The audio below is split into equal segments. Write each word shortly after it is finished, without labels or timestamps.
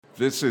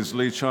This is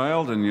Lee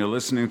Child, and you're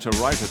listening to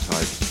Writer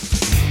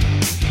Types.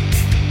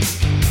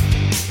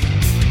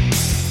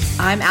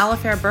 I'm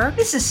Alifair Burke.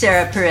 This is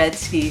Sarah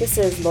Paretsky. This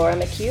is Laura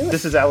McHugh.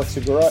 This is Alex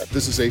Segura.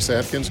 This is Ace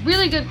Atkins.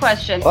 Really good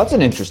question. Well, that's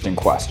an interesting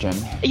question.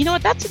 You know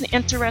what? That's an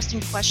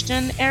interesting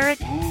question, Eric.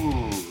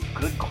 Ooh,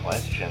 good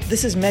question.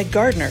 This is Meg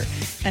Gardner,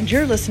 and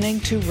you're listening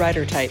to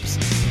Writer Types.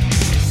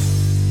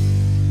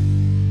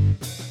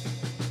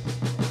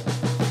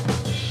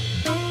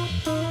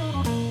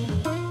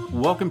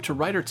 Welcome to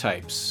Writer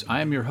Types.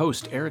 I am your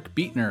host, Eric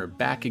Beetner,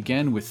 back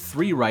again with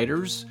three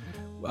writers.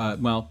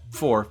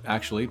 Four,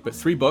 actually, but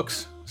three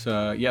books.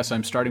 So, yes,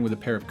 I'm starting with a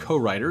pair of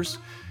co-writers.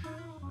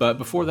 But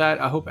before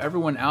that, I hope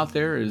everyone out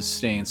there is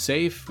staying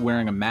safe,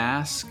 wearing a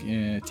mask,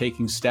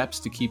 taking steps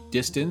to keep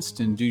distanced,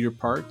 and do your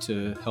part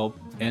to help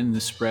end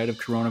the spread of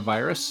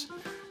coronavirus.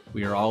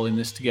 We are all in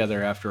this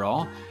together, after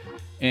all.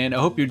 And I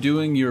hope you're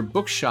doing your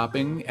book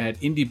shopping at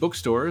indie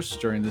bookstores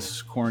during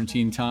this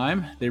quarantine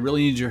time. They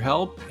really need your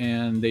help,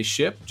 and they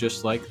ship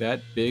just like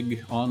that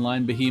big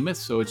online behemoth,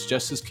 so it's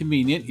just as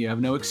convenient. You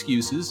have no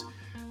excuses.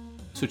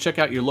 So check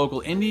out your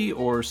local indie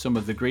or some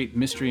of the great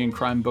mystery and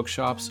crime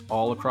bookshops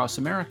all across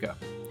America.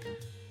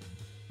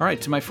 All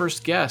right, to my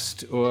first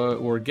guest,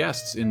 or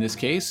guests in this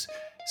case,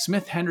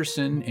 Smith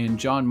Henderson and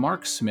John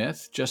Mark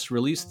Smith just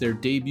released their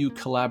debut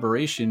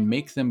collaboration,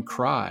 Make Them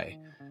Cry.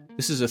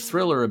 This is a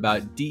thriller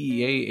about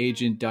DEA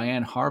agent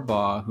Diane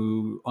Harbaugh,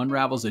 who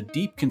unravels a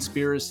deep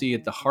conspiracy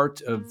at the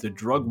heart of the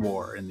drug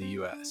war in the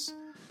U.S.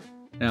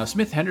 Now,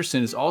 Smith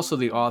Henderson is also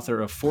the author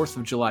of 4th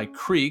of July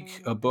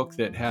Creek, a book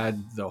that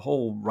had the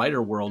whole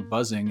writer world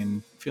buzzing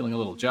and feeling a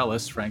little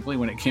jealous, frankly,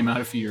 when it came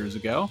out a few years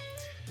ago.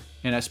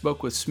 And I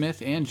spoke with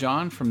Smith and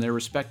John from their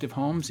respective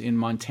homes in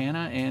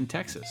Montana and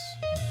Texas.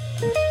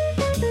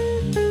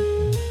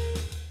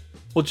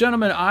 Well,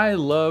 gentlemen, I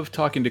love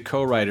talking to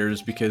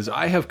co-writers because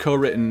I have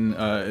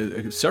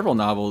co-written several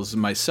novels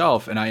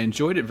myself, and I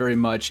enjoyed it very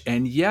much,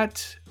 and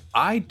yet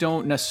I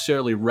don't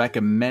necessarily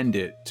recommend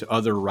it to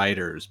other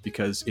writers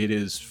because it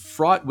is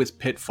fraught with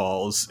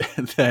pitfalls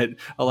that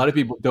a lot of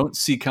people don't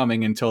see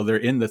coming until they're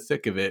in the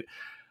thick of it.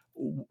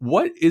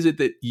 What is it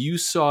that you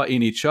saw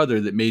in each other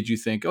that made you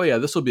think, oh yeah,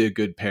 this will be a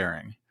good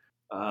pairing?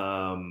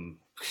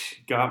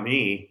 Got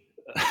me.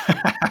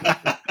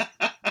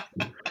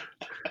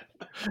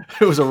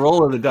 It was a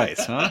roll of the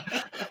dice, huh?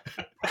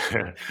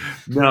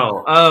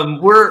 No,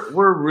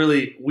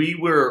 we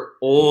were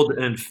old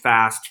and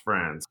fast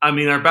friends. I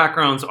mean, our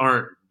backgrounds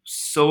aren't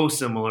so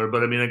similar,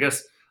 but I mean, I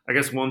guess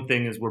one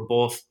thing is we're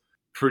both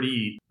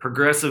pretty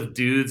progressive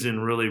dudes in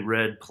really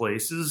red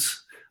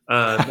places.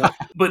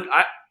 But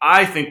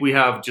I think we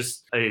have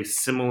just a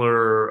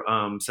similar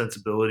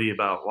sensibility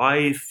about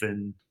life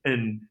and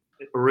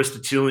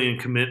Aristotelian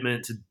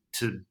commitment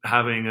to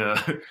having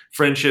a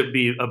friendship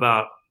be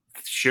about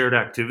shared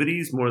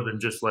activities more than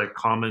just like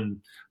common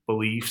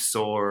beliefs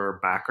or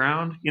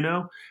background, you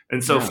know?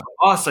 And so for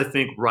us, I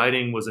think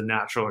writing was a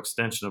natural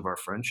extension of our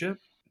friendship.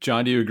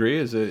 John, do you agree?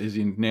 Is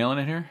he nailing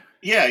it here?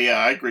 Yeah,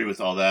 I agree with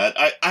all that.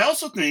 I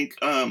also think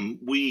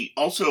we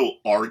also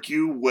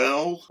argue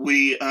well.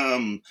 We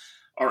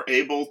are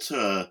able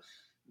to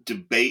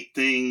debate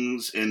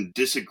things and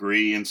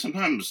disagree, and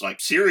sometimes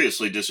like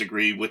seriously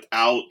disagree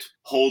without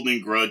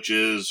holding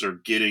grudges or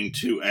getting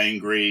too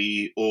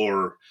angry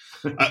or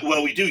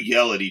we do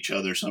yell at each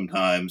other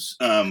sometimes,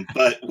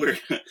 but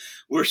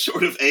we're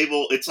sort of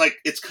able.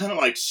 It's kind of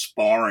like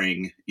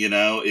sparring, you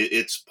know.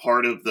 It's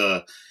part of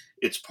the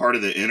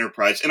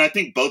enterprise, and I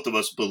think both of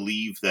us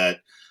believe that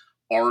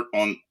art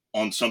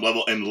on some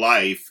level and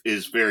life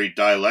is very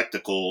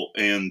dialectical,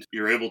 and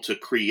you're able to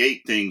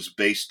create things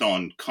based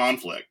on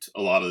conflict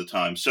a lot of the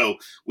time. So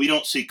we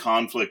don't see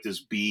conflict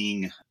as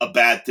being a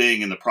bad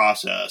thing in the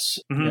process.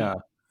 Mm-hmm.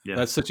 Yeah,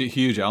 that's such a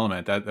huge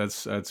element.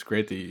 That's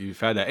great that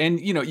you've had that. And,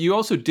 you know, you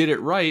also did it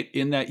right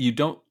in that you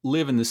don't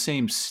live in the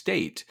same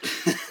state.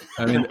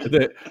 I mean,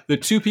 the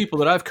two people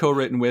that I've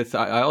co-written with,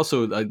 I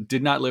also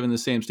did not live in the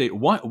same state.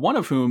 One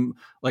of whom,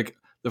 like,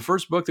 the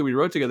first book that we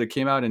wrote together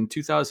came out in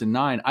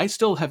 2009. I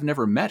still have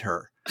never met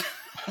her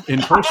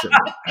in person.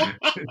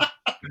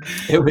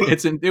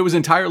 It was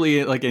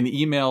entirely like an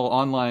email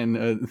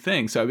online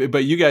thing. So,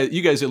 but you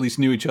guys at least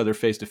knew each other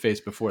face to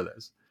face before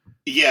this.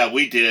 Yeah,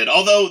 we did.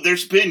 Although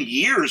there's been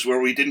years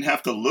where we didn't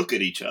have to look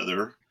at each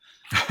other.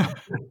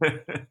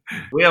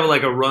 We have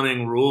like a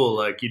running rule,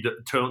 like you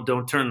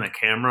don't turn the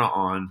camera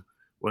on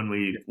when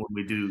we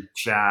do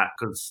chat,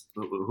 because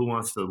who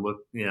wants to look?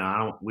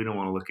 Yeah, we don't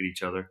want to look at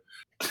each other.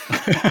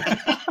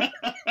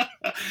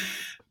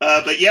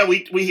 But yeah,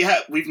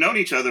 we've known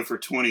each other for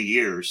 20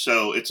 years,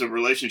 so it's a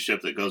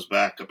relationship that goes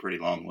back a pretty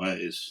long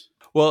ways.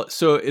 Well,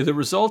 so the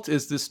result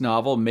is this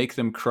novel, Make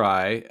Them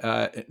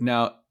Cry.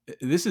 Now,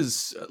 this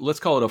is,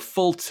 let's call it a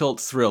full tilt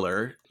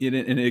thriller, and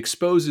it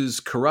exposes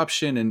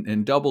corruption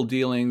and double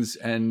dealings.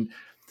 And,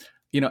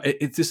 you know,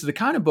 this is the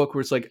kind of book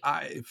where it's like,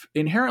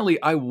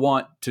 inherently, I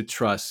want to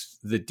trust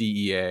the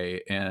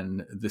DEA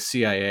and the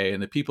CIA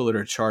and the people that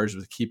are charged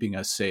with keeping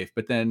us safe.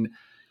 But then,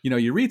 you know,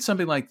 you read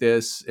something like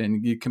this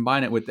and you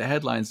combine it with the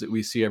headlines that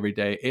we see every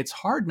day, it's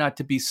hard not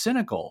to be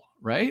cynical,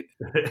 right?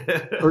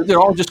 Or they're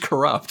all just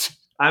corrupt.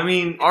 I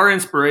mean, our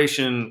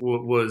inspiration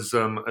was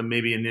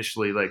maybe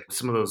initially like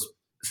some of those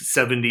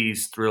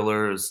 70s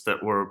thrillers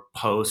that were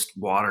post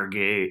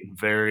Watergate,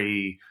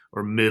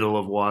 or middle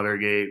of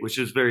Watergate, which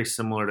is very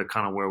similar to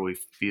kind of where we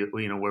feel,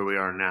 where we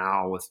are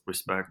now with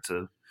respect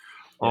to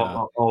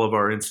all of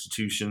our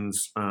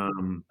institutions,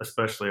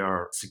 especially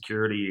our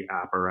security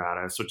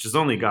apparatus, which has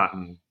only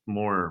gotten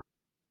more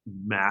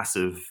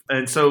massive.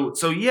 And so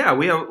yeah,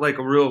 we have like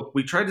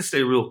we tried to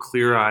stay real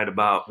clear-eyed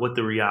about what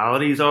the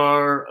realities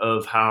are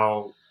of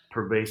how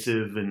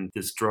pervasive and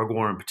this drug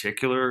war in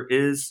particular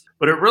is.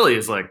 But it really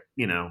is like,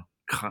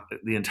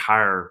 the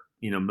entire,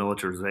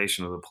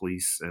 militarization of the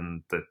police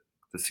and the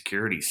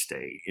security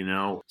state,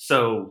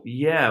 So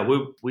yeah,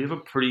 we have a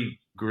pretty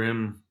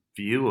grim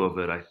view of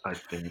it, I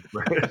think.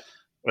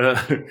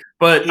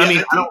 But yeah, I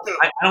mean,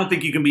 I don't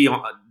think you can be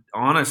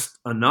honest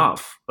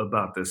enough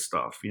about this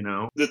stuff,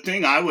 The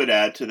thing I would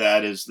add to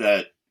that is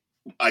that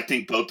I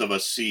think both of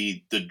us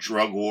see the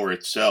drug war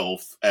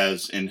itself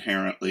as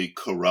inherently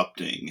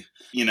corrupting.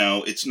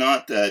 It's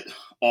not that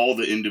all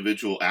the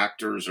individual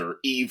actors are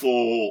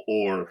evil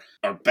or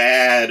are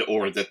bad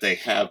or that they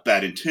have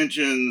bad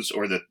intentions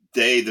or that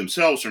they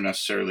themselves are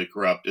necessarily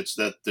corrupt. It's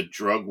that the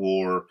drug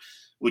war,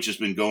 which has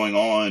been going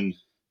on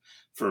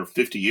for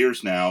 50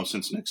 years now,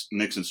 since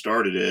Nixon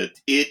started it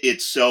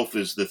itself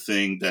is the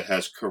thing that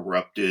has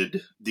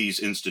corrupted these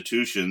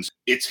institutions.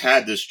 It's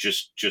had this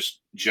just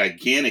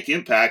gigantic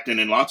impact, and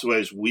in lots of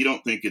ways, we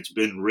don't think it's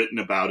been written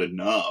about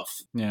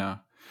enough. Yeah.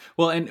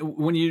 Well, and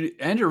when you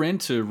enter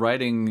into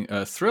writing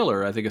a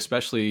thriller, I think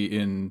especially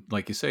in,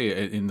 like you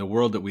say, in the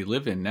world that we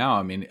live in now,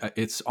 I mean,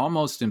 it's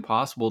almost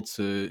impossible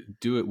to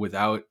do it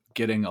without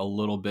getting a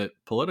little bit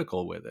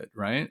political with it,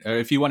 right? Or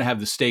if you want to have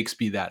the stakes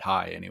be that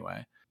high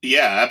anyway.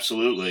 Yeah,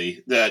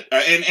 absolutely. That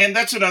and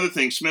that's another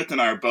thing. Smith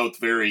and I are both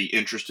very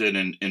interested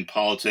in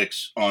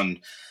politics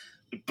on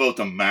both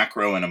a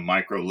macro and a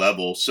micro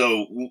level.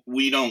 So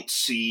we don't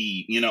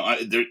see,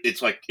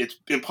 it's like it's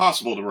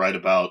impossible to write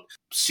about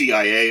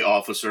CIA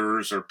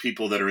officers or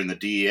people that are in the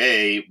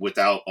DEA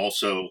without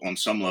also on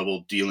some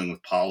level dealing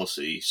with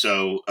policy.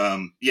 So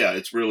yeah,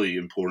 it's really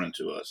important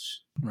to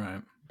us.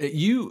 Right.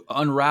 You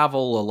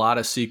unravel a lot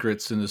of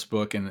secrets in this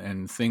book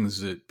and things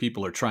that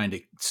people are trying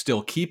to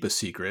still keep a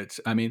secret.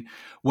 I mean,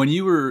 when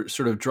you were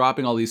sort of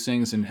dropping all these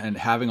things and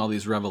having all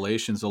these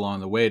revelations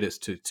along the way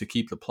to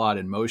keep the plot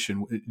in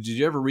motion, did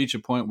you ever reach a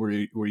point where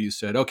you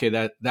said,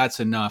 okay, that's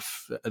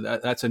enough,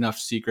 that's enough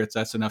secrets,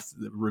 that's enough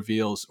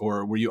reveals,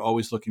 or were you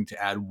always looking to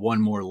add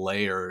one more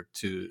layer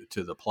to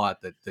the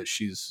plot that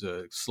she's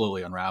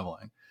slowly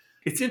unraveling?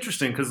 It's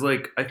interesting because,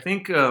 like, I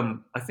think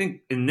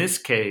in this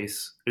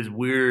case, as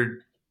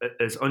weird,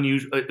 as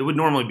unusual, it would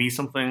normally be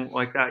something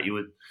like that. You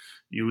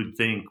would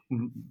think,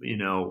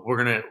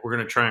 we're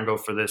gonna try and go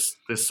for this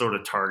sort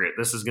of target.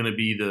 This is gonna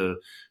be the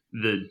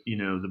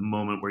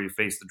moment where you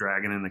face the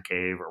dragon in the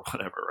cave or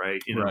whatever,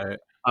 right? Right.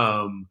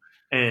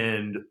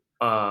 And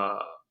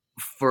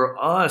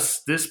for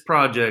us, this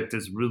project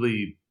is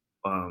really.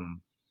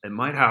 It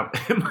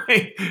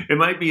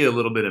might be a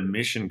little bit of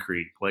mission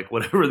creep, like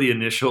whatever the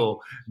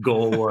initial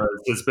goal was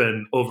has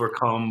been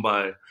overcome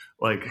by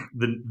like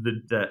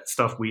that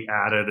stuff we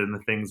added and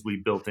the things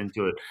we built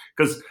into it.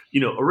 Because,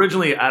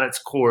 originally at its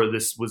core,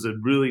 this was a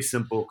really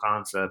simple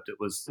concept. It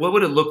was, what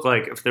would it look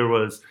like if there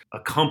was a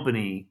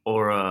company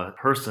or a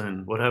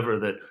person, whatever,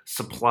 that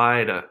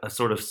supplied a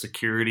sort of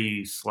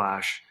security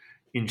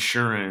 /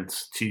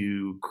 insurance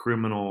to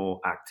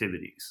criminal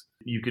activities?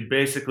 You could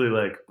basically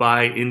like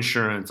buy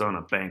insurance on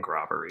a bank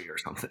robbery or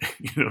something.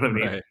 You know what I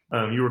mean?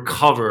 Right. You were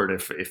covered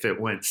if it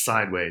went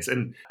sideways.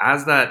 And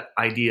as that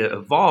idea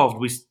evolved,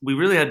 we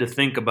really had to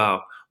think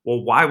about,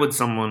 well, why would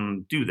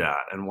someone do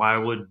that? And why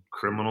would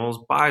criminals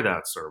buy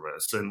that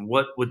service? And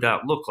what would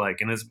that look like?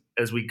 And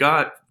as we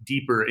got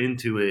deeper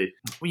into it,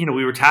 we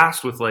were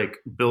tasked with like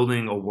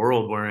building a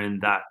world wherein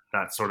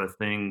that sort of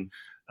thing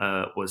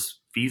was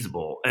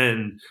feasible.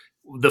 And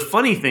the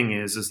funny thing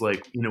is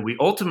like, we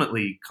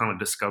ultimately kind of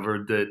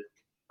discovered that,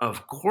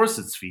 of course,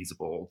 it's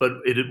feasible, but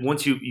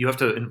once you have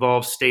to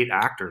involve state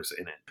actors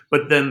in it.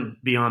 But then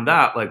beyond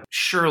that, like,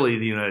 surely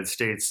the United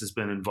States has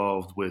been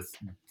involved with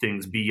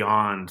things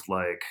beyond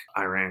like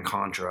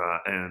Iran-Contra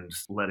and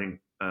letting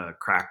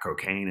crack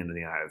cocaine into the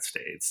United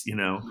States.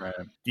 Right.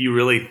 Do you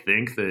really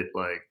think that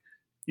like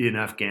in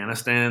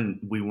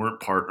Afghanistan we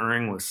weren't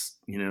partnering with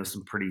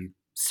some pretty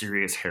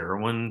serious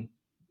heroin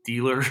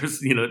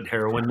dealers,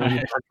 heroin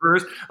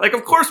manufacturers? Like,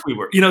 of course we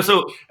were,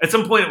 so at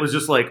some point it was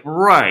just like,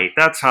 right,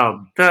 that's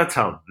how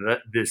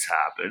this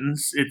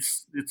happens.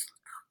 It's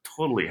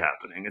totally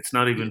happening. It's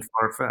not even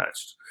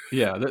far-fetched.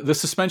 Yeah. The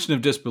suspension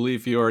of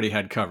disbelief you already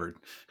had covered.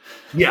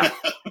 Yeah.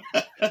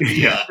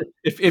 Yeah.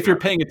 If you're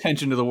paying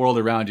attention to the world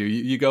around you,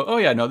 you go, oh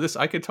yeah, no,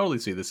 I could totally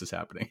see this is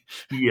happening.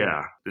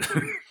 Yeah.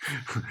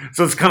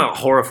 So it's kind of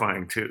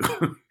horrifying too.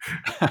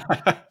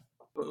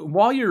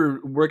 While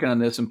you're working on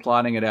this and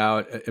plotting it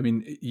out, I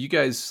mean, you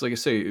guys, like I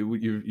say,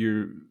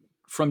 you're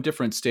from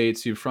different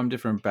states, you're from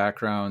different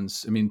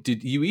backgrounds. I mean,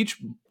 did you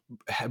each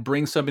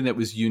bring something that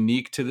was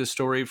unique to the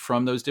story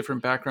from those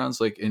different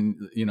backgrounds? Like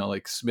in,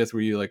 like Smith,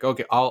 were you like,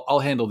 okay, I'll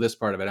handle this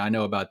part of it. I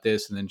know about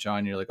this. And then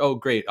John, you're like, oh,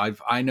 great.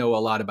 I know a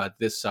lot about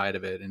this side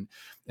of it,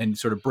 and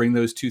sort of bring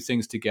those two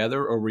things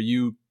together? Or were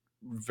you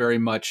very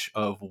much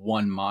of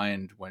one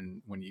mind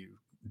when you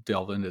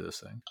delve into this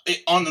thing?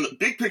 On the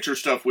big picture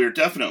stuff, we're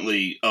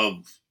definitely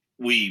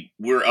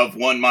we're of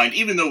one mind,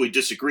 even though we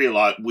disagree a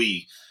lot.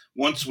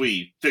 Once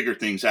we figure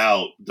things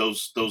out,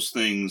 those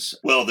things,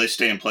 well, they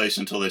stay in place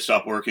until they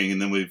stop working,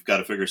 and then we've got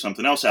to figure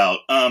something else out.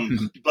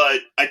 But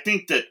I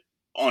think that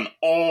on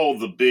all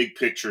the big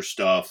picture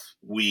stuff,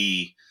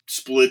 we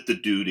split the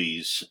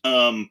duties.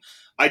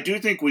 I do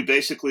think we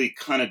basically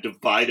kind of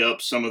divide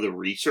up some of the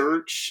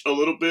research a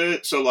little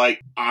bit. So,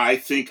 like, I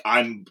think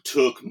I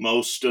took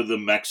most of the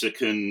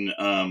Mexican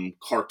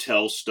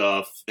cartel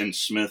stuff, and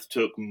Smith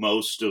took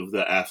most of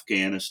the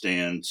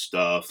Afghanistan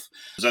stuff.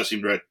 Does that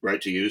seem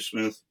right to you,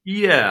 Smith?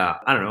 Yeah.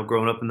 I don't know.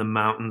 Growing up in the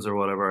mountains or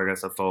whatever, I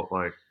guess I felt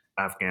like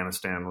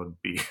Afghanistan would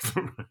be.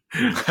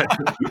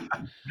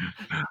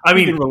 I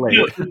mean,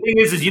 the thing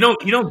is you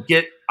don't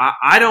get.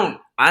 I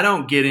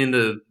don't get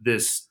into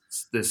this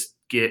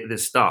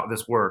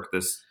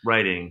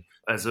writing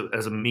as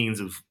a means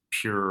of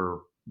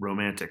pure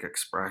romantic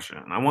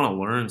expression. I want to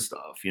learn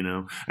stuff,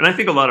 and I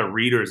think a lot of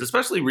readers,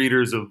 especially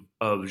readers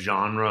of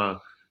genre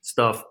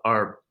stuff,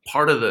 are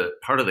part of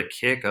the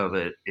kick of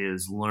it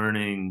is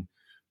learning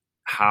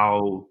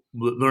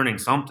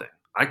something.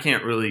 I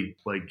can't really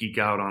like geek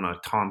out on a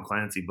Tom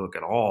Clancy book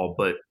at all,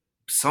 but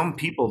some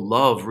people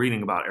love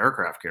reading about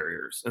aircraft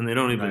carriers, and they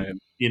don't even,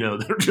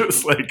 they're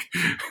just like,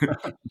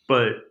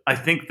 but I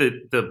think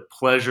that the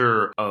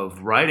pleasure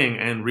of writing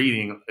and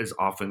reading is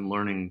often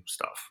learning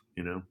stuff,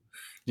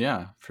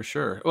 Yeah, for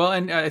sure. Well,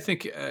 and I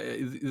think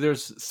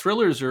there's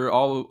thrillers are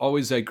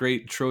always that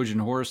great Trojan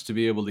horse to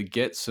be able to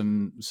get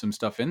some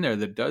stuff in there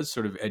that does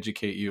sort of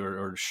educate you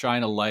or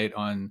shine a light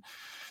on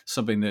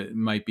something that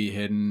might be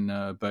hidden,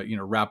 but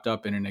wrapped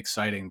up in an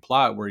exciting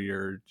plot where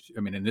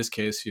in this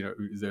case,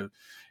 the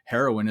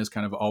heroine is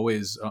kind of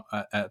always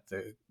at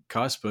the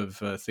cusp of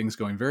things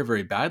going very,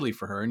 very badly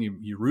for her, and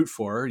you root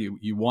for her.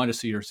 You want to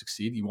see her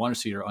succeed. You want to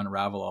see her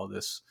unravel all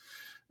this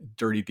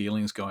dirty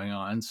dealings going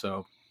on.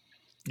 So,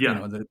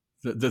 yeah,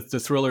 the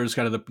thriller is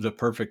kind of the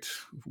perfect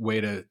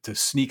way to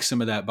sneak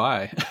some of that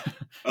by.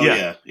 Oh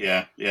yeah,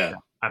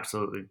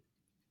 absolutely.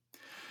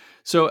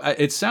 So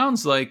it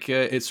sounds like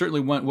it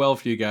certainly went well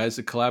for you guys.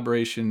 The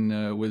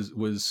collaboration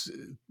was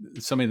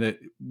something that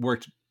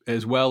worked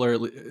as well, or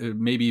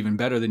maybe even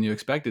better than you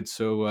expected.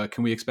 So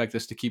can we expect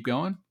this to keep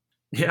going?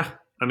 Yeah,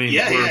 I mean,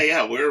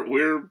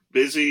 we're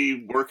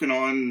busy working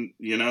on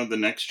the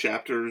next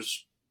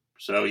chapters.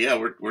 So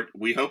yeah,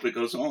 we hope it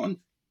goes on.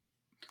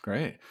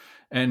 Great.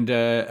 And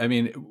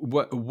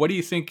what do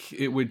you think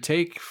it would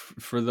take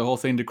for the whole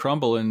thing to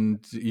crumble, and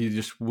you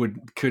just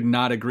could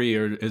not agree,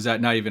 or is that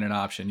not even an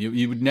option?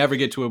 You would never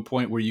get to a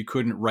point where you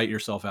couldn't write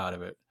yourself out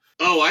of it.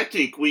 Oh, I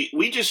think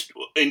we just,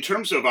 in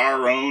terms of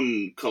our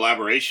own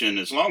collaboration,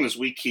 as long as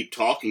we keep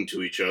talking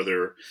to each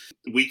other,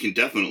 we can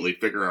definitely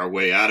figure our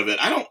way out of it.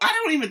 I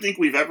don't even think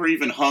we've ever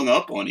even hung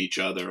up on each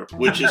other,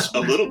 which is a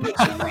little bit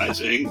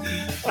surprising.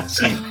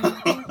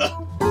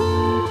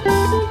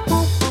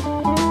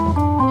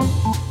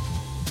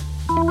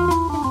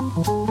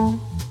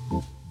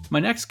 My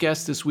next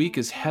guest this week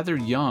is Heather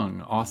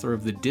Young, author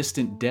of The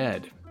Distant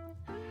Dead.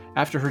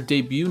 After her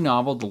debut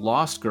novel, The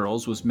Lost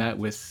Girls, was met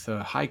with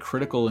high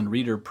critical and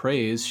reader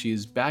praise,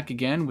 she's back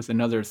again with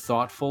another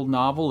thoughtful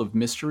novel of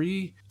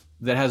mystery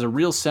that has a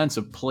real sense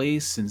of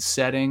place and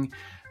setting.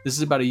 This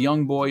is about a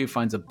young boy who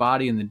finds a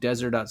body in the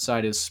desert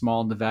outside his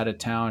small Nevada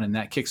town, and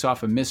that kicks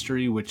off a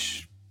mystery,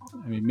 which,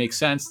 makes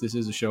sense. This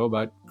is a show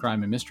about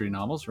crime and mystery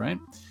novels, right?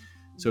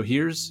 So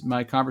here's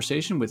my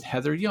conversation with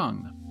Heather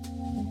Young.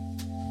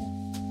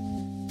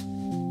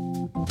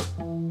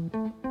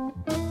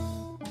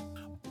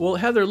 Well,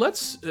 Heather,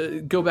 let's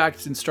go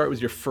back and start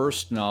with your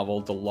first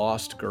novel, The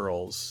Lost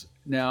Girls.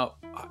 Now,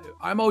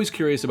 I'm always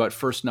curious about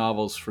first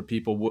novels for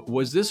people.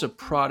 Was this a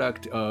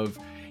product of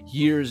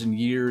years and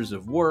years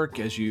of work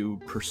as you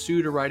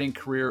pursued a writing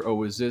career, or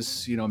was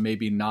this,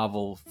 maybe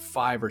novel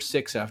 5 or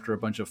 6 after a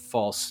bunch of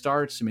false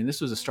starts?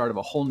 This was the start of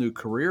a whole new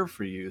career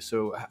for you.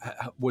 So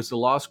was The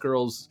Lost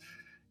Girls,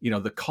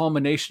 the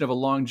culmination of a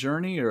long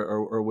journey,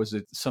 or was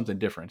it something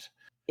different?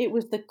 It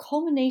was the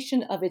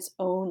culmination of its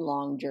own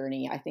long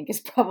journey, I think is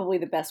probably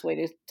the best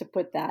way to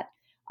put that.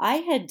 I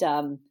had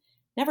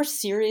never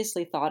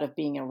seriously thought of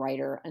being a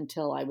writer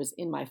until I was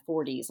in my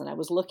 40s, and I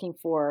was looking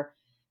for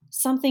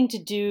something to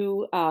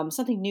do,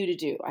 something new to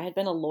do. I had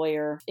been a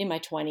lawyer in my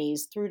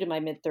 20s through to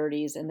my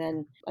mid-30s, and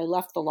then I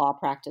left the law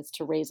practice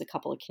to raise a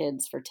couple of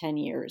kids for 10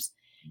 years.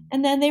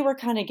 And then they were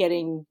kind of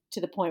getting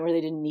to the point where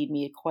they didn't need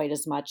me quite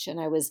as much, and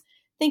I was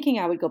thinking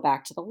I would go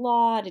back to the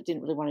law. I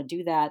didn't really want to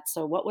do that.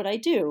 So what would I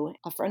do?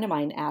 A friend of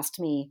mine asked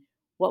me,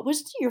 what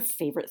was your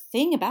favorite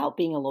thing about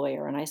being a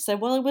lawyer? And I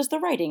said, well, it was the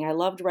writing. I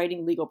loved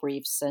writing legal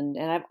briefs. And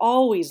I've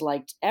always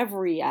liked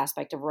every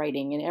aspect of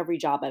writing in every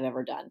job I've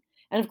ever done.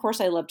 And of course,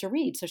 I love to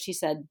read. So she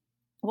said,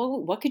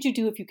 well, what could you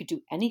do if you could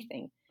do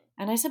anything?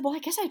 And I said, well, I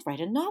guess I'd write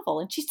a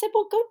novel. And she said,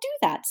 well, go do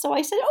that. So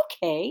I said,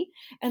 okay.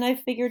 And I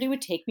figured it would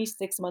take me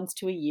 6 months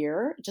to a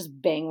year, just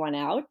bang one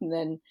out and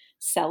then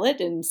sell it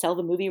and sell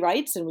the movie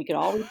rights and we could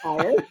all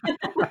retire.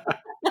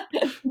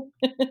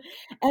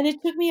 And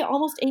it took me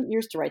almost 8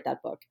 years to write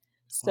that book.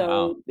 So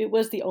Wow. it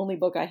was the only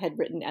book I had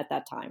written at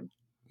that time.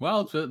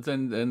 Well,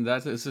 then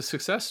that is a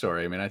success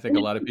story. I mean, I think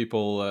a lot of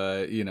people,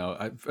 I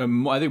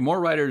think more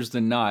writers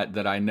than not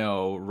that I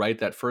know write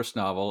that first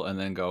novel and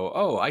then go,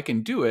 oh, I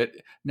can do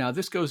it. Now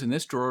this goes in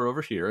this drawer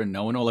over here and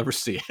no one will ever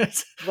see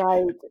it.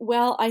 Right.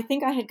 Well, I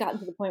think I had gotten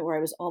to the point where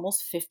I was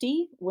almost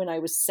 50 when I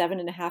was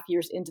 7.5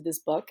 years into this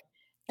book.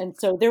 And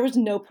so there was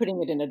no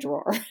putting it in a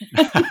drawer.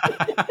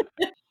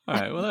 All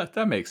right. Well,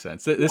 that makes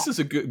sense. This is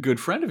a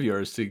good friend of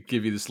yours to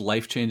give you this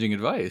life-changing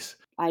advice.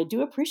 I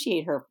do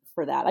appreciate her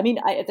for that. I mean,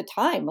 at the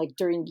time, like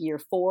during year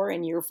 4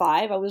 and year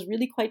 5, I was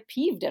really quite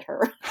peeved at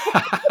her.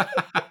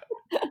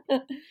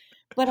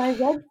 But I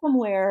read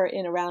somewhere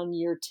in around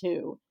year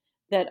 2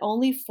 that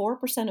only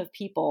 4% of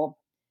people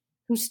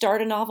who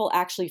start a novel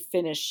actually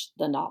finish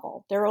the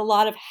novel. There are a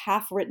lot of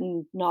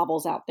half-written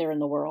novels out there in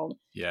the world.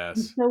 Yes.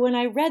 And so when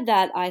I read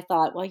that, I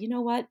thought, well, you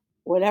know what?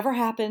 Whatever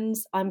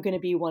happens, I'm going to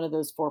be one of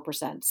those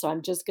 4%. So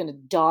I'm just going to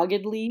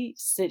doggedly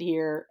sit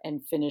here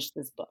and finish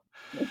this book.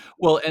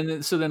 Well,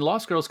 and so then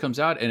Lost Girls comes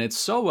out and it's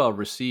so well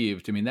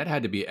received. I mean, that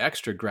had to be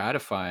extra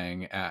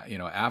gratifying,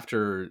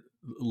 after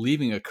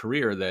leaving a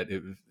career that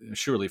it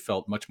surely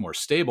felt much more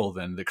stable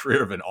than the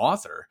career of an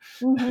author.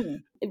 Mm-hmm.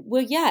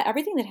 Well, yeah,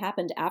 everything that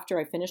happened after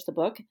I finished the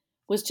book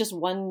was just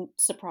one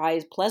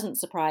pleasant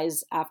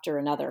surprise after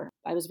another.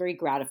 I was very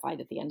gratified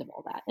at the end of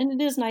all that. And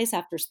it is nice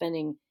after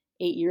spending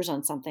 8 years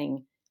on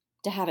something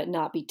to have it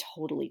not be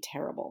totally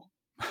terrible.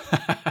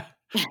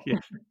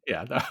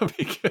 Yeah, that would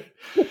be good.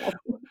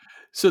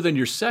 So then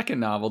your second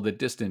novel, The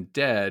Distant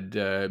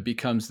Dead,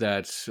 becomes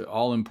that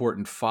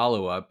all-important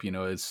follow-up.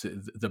 It's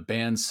the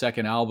band's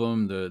second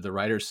album, the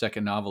writer's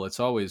second novel. It's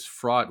always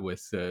fraught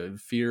with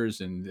fears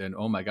and,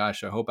 oh my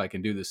gosh, I hope I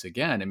can do this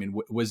again. I mean,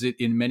 was it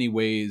in many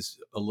ways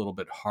a little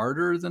bit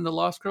harder than The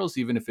Lost Girls,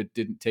 even if it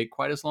didn't take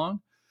quite as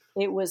long?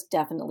 It was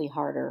definitely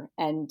harder.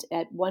 And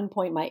at one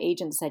point, my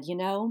agent said,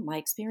 my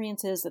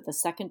experience is that the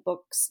second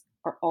books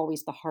are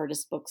always the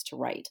hardest books to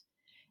write.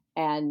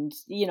 And,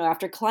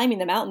 after climbing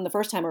the mountain the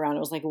first time around,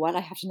 I was like, what? I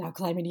have to now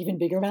climb an even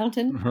bigger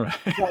mountain? Right.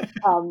 But,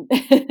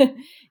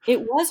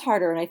 it was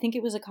harder. And I think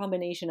it was a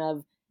combination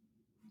of,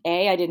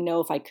 A, I didn't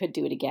know if I could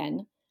do it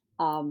again.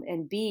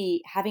 And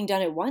B, having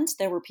done it once,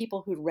 there were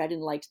people who'd read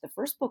and liked the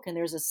first book. And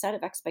there's a set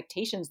of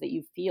expectations that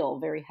you feel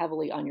very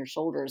heavily on your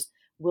shoulders.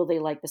 Will they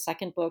like the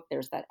second book?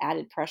 There's that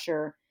added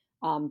pressure.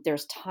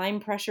 There's time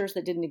pressures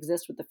that didn't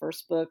exist with the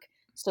first book.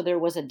 So there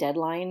was a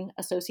deadline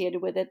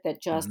associated with it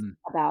that just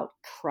about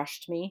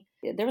crushed me.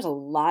 There was a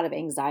lot of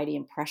anxiety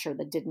and pressure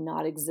that did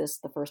not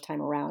exist the first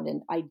time around.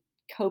 And I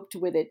coped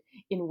with it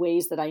in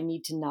ways that I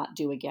need to not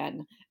do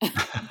again.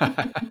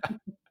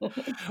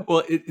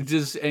 Well,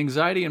 does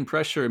anxiety and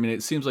pressure, I mean,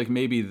 it seems like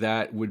maybe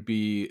that would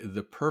be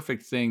the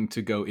perfect thing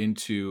to go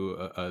into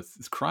a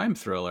crime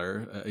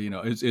thriller.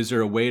 Is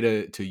there a way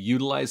to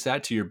utilize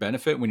that to your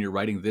benefit when you're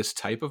writing this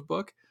type of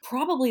book?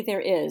 Probably there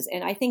is.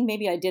 And I think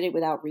maybe I did it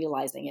without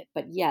realizing it.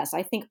 But yes,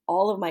 I think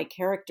all of my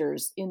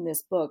characters in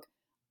this book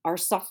are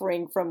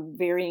suffering from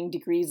varying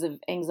degrees of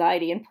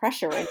anxiety and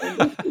pressure. And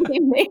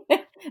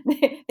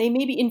they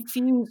may be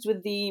infused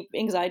with the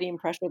anxiety and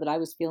pressure that I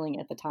was feeling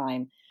at the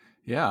time.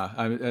 Yeah,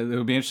 it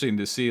would be interesting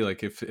to see,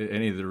 like, if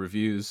any of the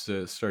reviews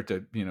start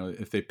to,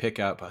 if they pick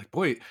up, like,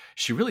 boy,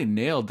 she really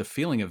nailed the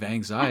feeling of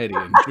anxiety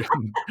and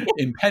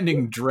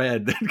impending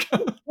dread.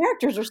 The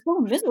characters are so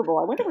miserable.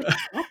 I wonder where she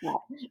got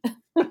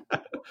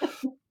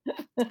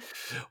that.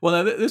 Well,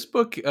 now, this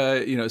book,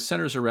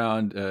 centers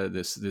around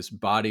this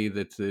body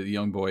that the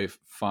young boy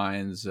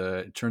finds.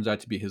 It turns out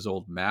to be his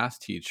old math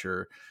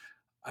teacher.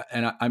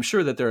 And I'm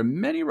sure that there are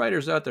many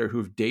writers out there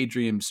who've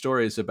daydreamed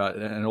stories about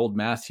an old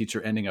math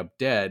teacher ending up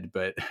dead,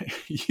 but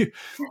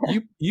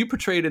you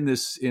portrayed in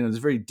this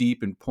very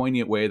deep and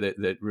poignant way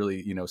that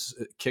really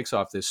kicks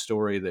off this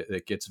story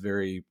that gets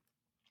very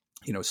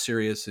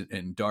serious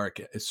and dark.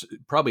 It's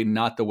probably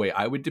not the way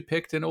I would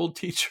depict an old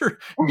teacher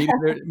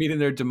meeting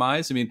their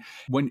demise. I mean,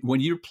 when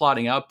you're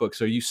plotting out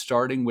books, are you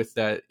starting with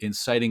that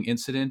inciting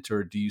incident,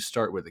 or do you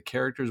start with the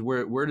characters?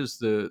 Where does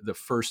the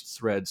first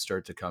thread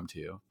start to come to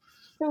you?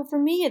 So for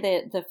me,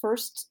 the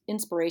first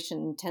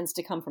inspiration tends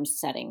to come from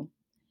setting.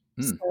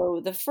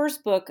 So the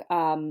first book,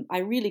 I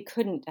really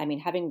couldn't,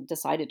 having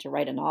decided to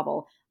write a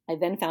novel, I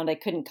then found I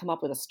couldn't come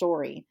up with a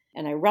story.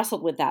 And I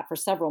wrestled with that for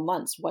several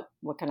months. What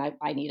can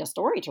I need a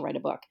story to write a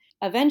book.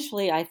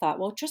 Eventually I thought,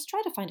 well, just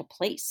try to find a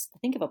place.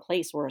 Think of a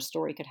place where a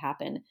story could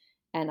happen.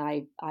 And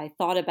I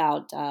thought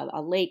about a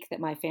lake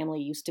that my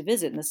family used to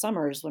visit in the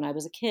summers when I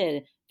was a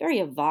kid. Very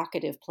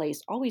evocative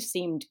place, always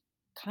seemed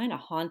kind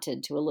of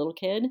haunted to a little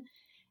kid.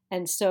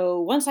 And so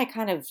once I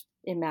kind of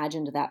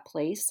imagined that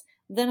place,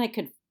 then I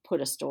could put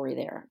a story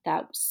there.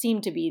 That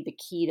seemed to be the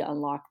key to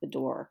unlock the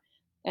door.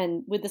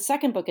 And with the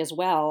second book as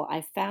well,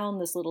 I found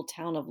this little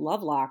town of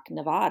Lovelock,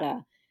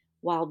 Nevada,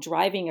 while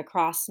driving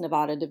across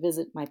Nevada to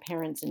visit my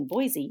parents in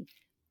Boise.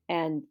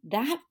 And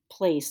that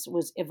place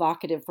was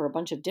evocative for a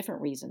bunch of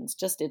different reasons.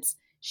 Just its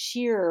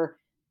sheer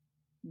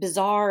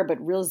bizarre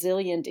but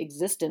resilient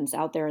existence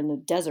out there in the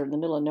desert in the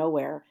middle of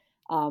nowhere.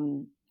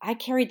 I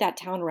carried that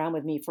town around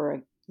with me for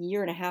a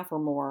year and a half or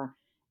more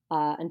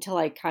until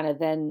I kind of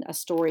then a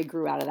story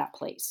grew out of that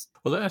place.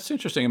 Well, that's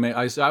interesting. I mean,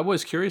 I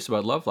was curious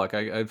about Lovelock.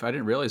 I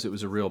didn't realize it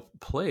was a real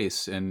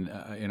place, and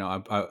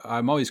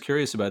I'm always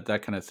curious about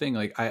that kind of thing.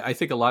 Like I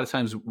think a lot of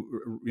times,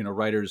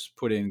 writers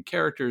put in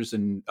characters,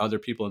 and other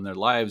people in their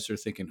lives are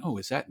thinking, "Oh,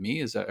 is that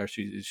me? Is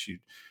she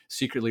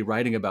secretly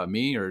writing about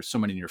me?" Or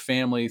someone in your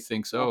family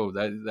thinks, "Oh,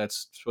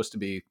 that's supposed to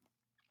be,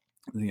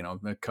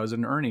 my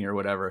cousin Ernie or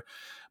whatever."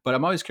 But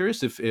I'm always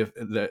curious if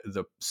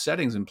the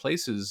settings and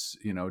places,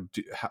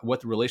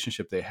 what the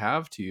relationship they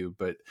have to you.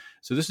 But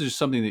so this is just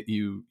something that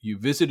you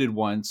visited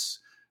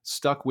once,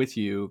 stuck with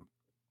you,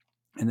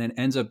 and then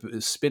ends up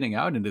spinning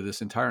out into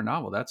this entire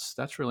novel.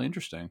 That's really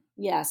interesting.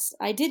 Yes,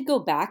 I did go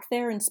back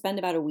there and spend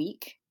about a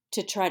week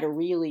to try to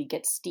really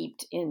get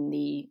steeped in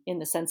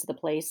the sense of the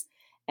place.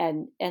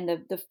 And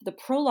the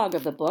prologue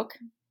of the book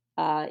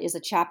is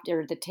a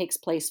chapter that takes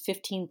place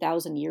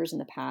 15,000 years in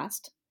the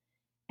past.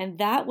 And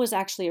that was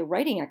actually a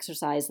writing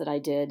exercise that I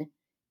did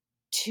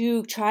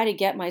to try to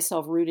get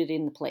myself rooted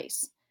in the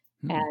place.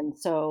 And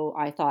so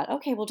I thought,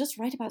 okay, well, just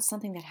write about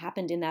something that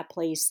happened in that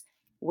place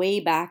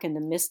way back in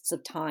the mists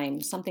of time,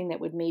 something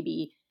that would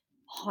maybe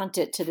haunt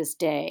it to this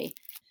day.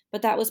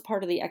 But that was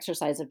part of the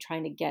exercise of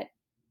trying to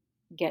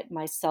get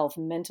myself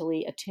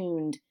mentally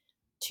attuned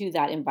to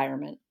that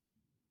environment.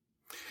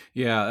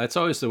 Yeah, that's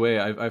always the way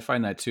I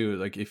find that too.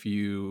 Like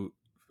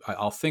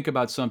I'll think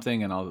about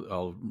something and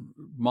I'll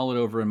mull it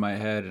over in my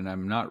head, and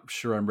I'm not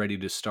sure I'm ready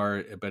to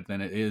start. But then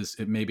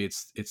maybe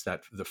it's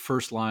that the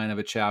first line of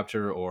a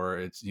chapter, or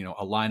it's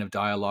a line of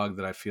dialogue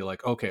that I feel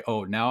like, okay,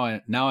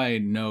 now I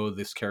know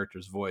this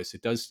character's voice.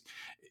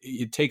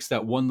 It takes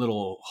that one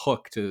little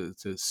hook to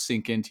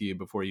sink into you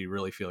before you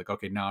really feel like,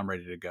 okay, now I'm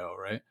ready to go,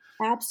 right?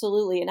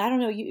 Absolutely. And I don't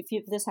know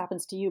if this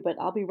happens to you, but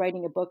I'll be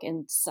writing a book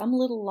and some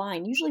little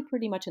line, usually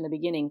pretty much in the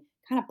beginning,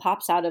 kind of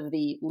pops out of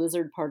the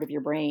lizard part of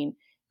your brain.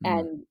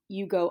 And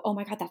you go, oh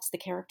my God, that's the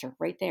character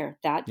right there.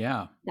 That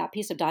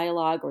piece of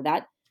dialogue or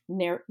that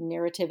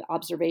narrative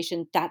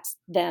observation, that's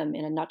them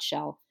in a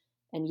nutshell.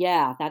 And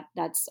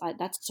that's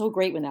so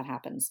great when that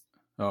happens.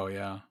 Oh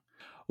yeah.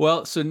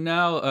 Well, so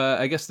now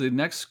I guess the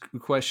next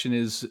question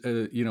is,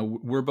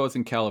 we're both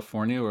in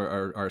California,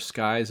 where our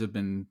skies have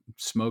been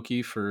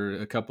smoky for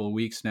a couple of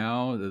weeks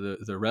now.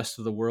 The rest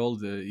of the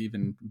world,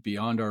 even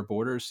beyond our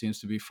borders, seems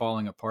to be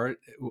falling apart.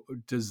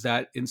 Does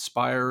that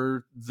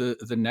inspire the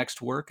next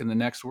work and the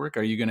next work?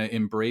 Are you going to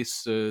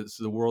embrace the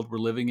world we're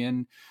living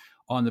in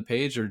on the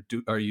page, or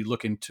are you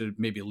looking to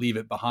maybe leave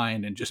it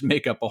behind and just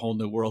make up a whole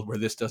new world where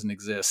this doesn't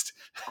exist?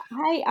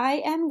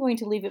 I am going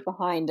to leave it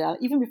behind.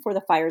 Even before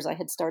the fires, I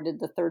had started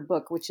the third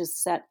book, which is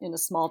set in a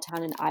small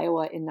town in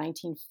Iowa in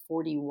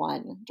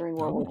 1941 during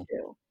World War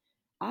II.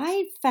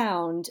 I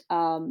found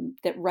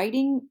that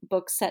writing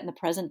books set in the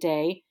present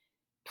day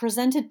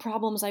presented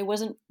problems I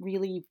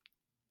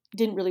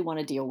didn't really want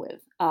to deal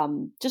with.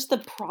 Just the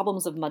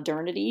problems of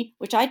modernity,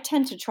 which I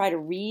tend to try to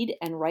read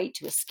and write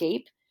to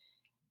escape,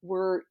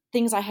 were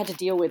things I had to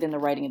deal with in the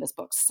writing of this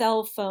book.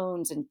 Cell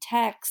phones and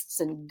texts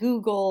and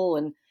Google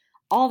and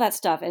all that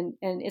stuff. And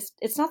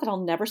it's not that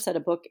I'll never set a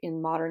book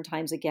in modern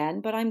times again,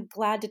 but I'm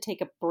glad to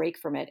take a break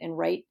from it and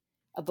write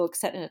a book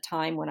set in a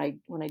time when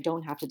I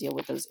don't have to deal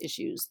with those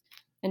issues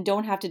and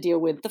don't have to deal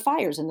with the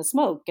fires and the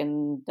smoke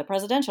and the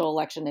presidential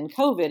election and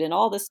COVID and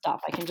all this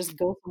stuff. I can just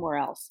go somewhere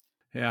else.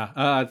 Yeah,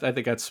 I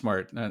think that's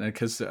smart,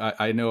 because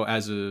I know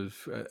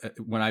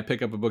when I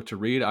pick up a book to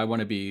read, I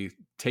want to be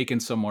taken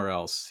somewhere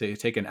else,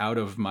 taken out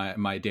of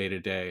my day to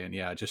day,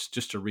 and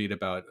just to read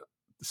about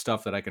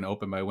stuff that I can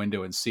open my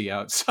window and see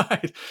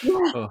outside.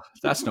 Yeah. Oh,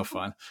 that's no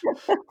fun.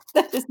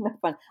 That is no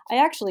fun.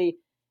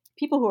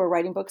 People who are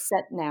writing books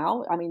set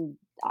now, I mean,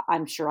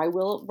 I'm sure I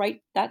will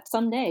write that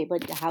someday,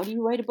 but how do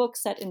you write a book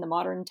set in the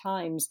modern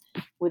times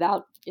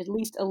without at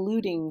least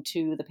alluding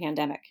to the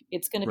pandemic?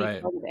 It's going to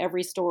be part of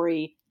every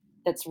story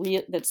that's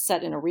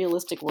set in a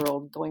realistic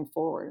world going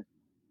forward.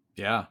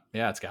 Yeah,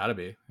 it's got to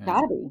be.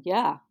 Got to be,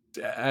 yeah.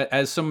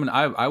 As someone,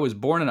 I was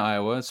born in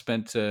Iowa,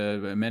 spent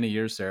many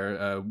years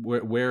there.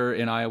 Where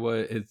in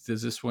Iowa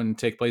does this one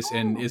take place,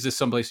 and is this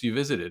someplace you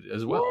visited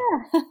as well?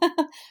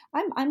 Yeah.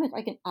 I'm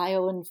like an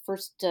Iowan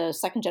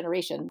second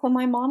generation. But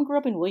my mom grew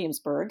up in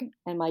Williamsburg,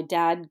 and my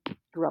dad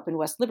grew up in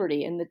West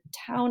Liberty, and the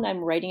town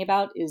I'm writing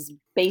about is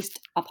based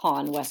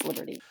upon West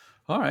Liberty.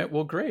 All right.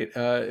 Well, great.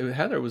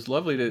 Heather, it was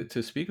lovely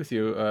to speak with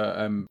you.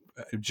 I'm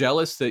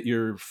jealous that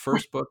your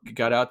first book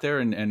got out there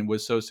and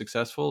was so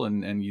successful,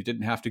 and you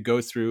didn't have to go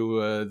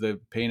through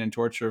the pain and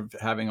torture of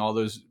having all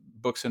those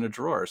books in a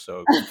drawer.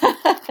 So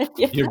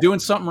You're doing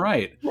something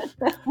right.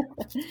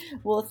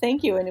 Well,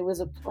 thank you. And it was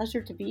a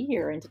pleasure to be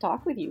here and to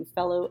talk with you,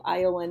 fellow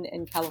Iowan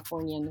and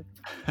Californian.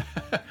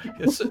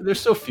 There's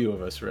so few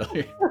of us,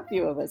 really. So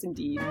few of us,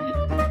 indeed.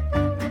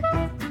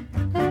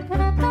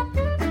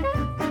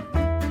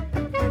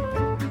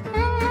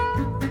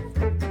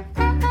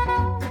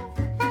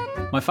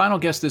 My final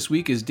guest this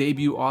week is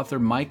debut author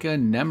Micah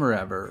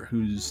Nemerever,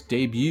 whose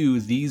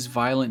debut, These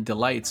Violent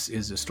Delights,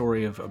 is a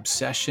story of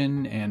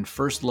obsession and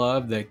first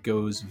love that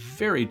goes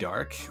very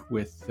dark,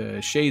 with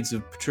shades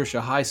of Patricia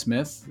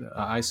Highsmith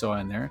I saw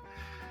in there.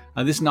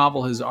 This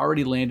novel has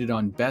already landed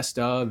on best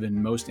of and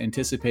most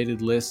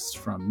anticipated lists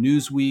from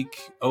Newsweek,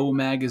 O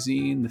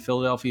Magazine, the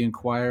Philadelphia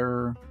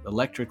Inquirer,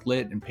 Electric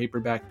Lit, and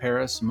Paperback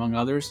Paris, among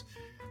others.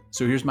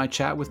 So here's my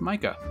chat with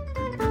Micah.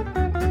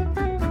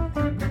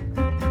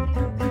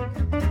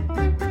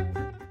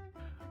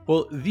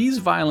 Well, These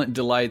Violent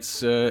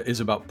Delights is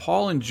about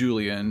Paul and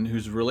Julian,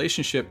 whose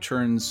relationship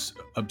turns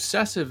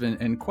obsessive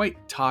and quite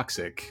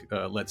toxic,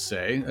 let's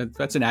say.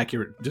 That's an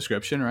accurate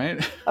description,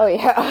 right? Oh,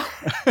 yeah.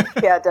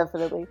 Yeah,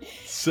 definitely.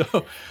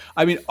 So,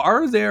 I mean,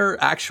 are there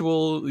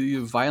actual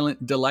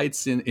violent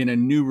delights in a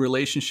new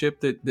relationship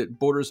that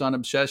borders on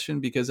obsession?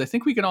 Because I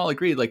think we can all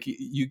agree, like,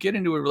 you get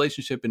into a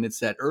relationship and it's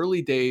that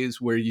early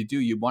days where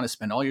you want to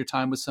spend all your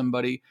time with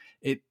somebody.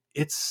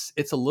 It's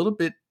a little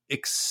bit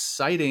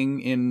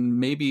exciting in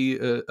maybe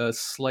a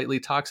slightly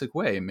toxic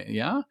way.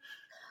 Yeah.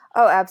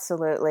 Oh,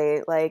 absolutely.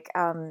 Like,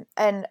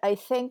 and I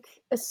think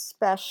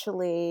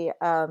especially,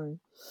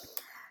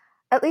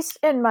 at least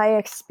in my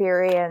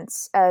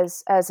experience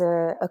as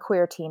a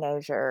queer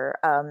teenager,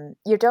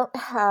 you don't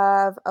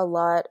have a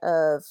lot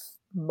of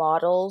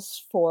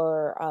models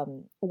for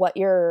what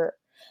your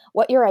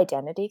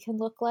identity can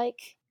look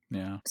like.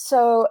 Yeah.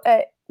 So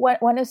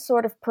one is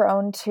sort of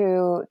prone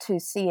to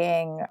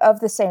seeing of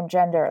the same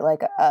gender,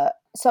 like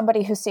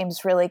somebody who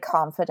seems really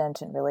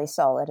confident and really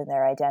solid in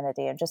their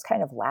identity and just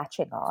kind of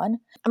latching on.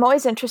 I'm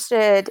always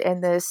interested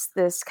in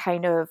this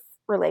kind of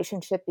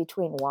relationship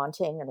between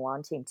wanting and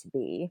wanting to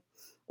be,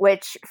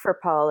 which for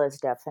Paul is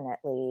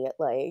definitely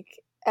like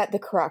at the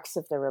crux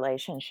of the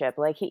relationship.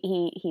 Like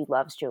he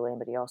loves Julian,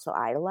 but he also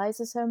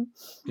idolizes him.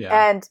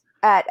 Yeah. And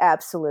at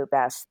absolute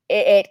best,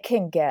 it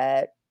can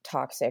get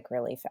toxic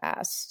really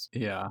fast.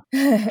 Yeah.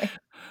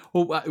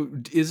 Well,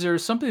 is there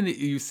something that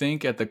you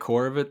think at the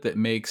core of it that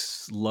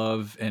makes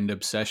love and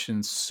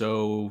obsession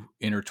so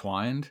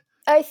intertwined?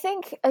 I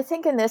think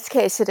in this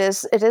case it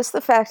is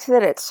the fact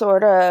that it's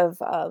sort of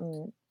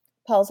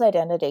Paul's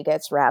identity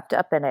gets wrapped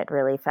up in it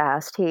really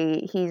fast.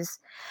 He's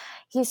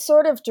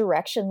sort of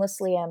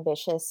directionlessly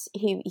ambitious.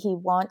 He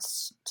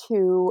wants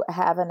to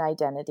have an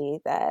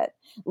identity that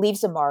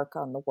leaves a mark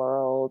on the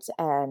world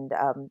and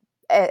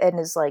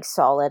is like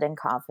solid and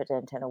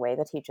confident in a way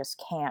that he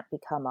just can't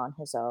become on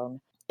his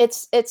own.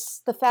 It's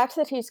the fact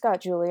that he's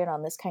got Julian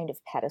on this kind of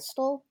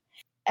pedestal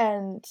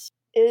and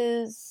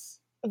is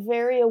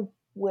very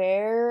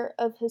aware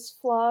of his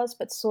flaws,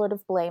 but sort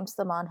of blames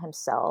them on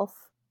himself.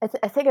 I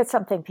think it's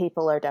something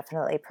people are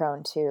definitely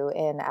prone to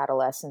in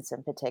adolescence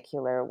in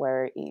particular,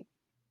 where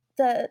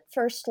the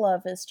first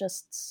love is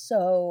just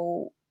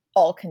so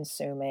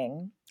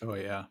all-consuming. Oh,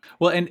 yeah.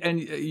 Well, and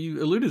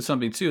you alluded to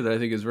something, too, that I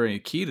think is very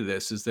key to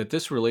this, is that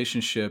this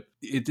relationship,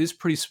 it is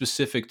pretty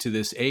specific to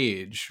this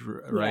age,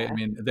 right? Yeah. I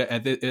mean,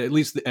 at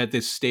least at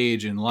this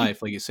stage in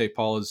life, like you say,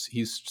 Paul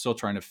he's still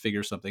trying to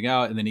figure something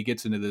out. And then he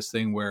gets into this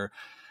thing where,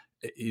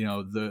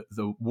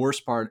 the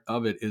worst part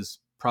of it is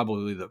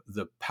probably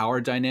the power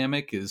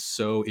dynamic is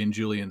so in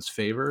Julian's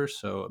favor.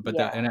 So, but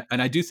yeah.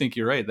 And I do think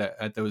you're right that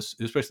at those,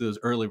 especially those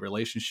early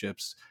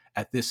relationships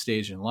at this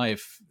stage in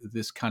life,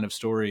 this kind of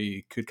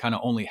story could kind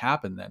of only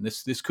happen then.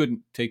 This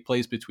couldn't take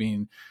place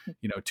between,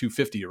 two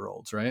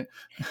 50-year-olds, right?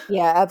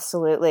 Yeah,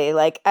 absolutely.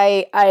 Like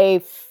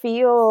I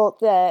feel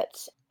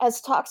that as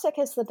toxic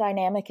as the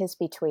dynamic is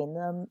between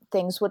them,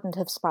 things wouldn't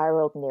have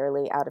spiraled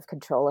nearly out of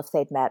control if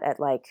they'd met at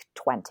like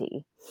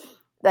 20.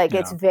 Like,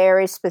 it's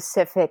very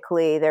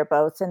specifically, they're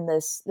both in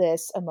this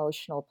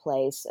emotional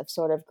place of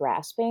sort of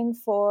grasping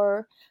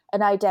for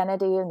an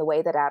identity in the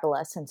way that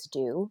adolescents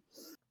do.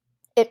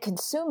 It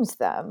consumes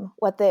them,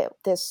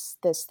 this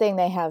thing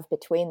they have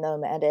between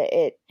them, and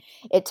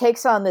it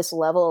takes on this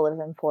level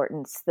of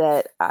importance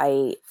that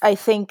I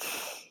think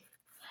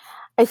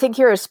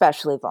you're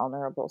especially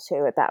vulnerable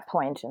to at that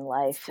point in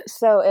life.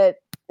 So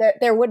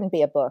there wouldn't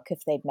be a book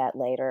if they'd met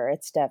later.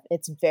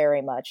 It's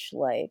very much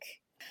like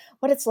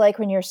what it's like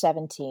when you're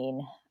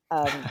 17.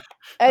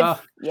 Yeah.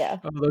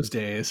 Oh, those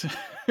days.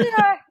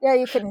 yeah,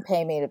 you couldn't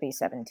pay me to be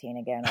 17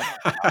 again.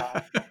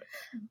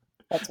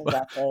 That's a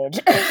rough age.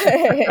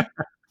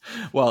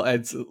 Well,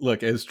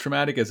 look, as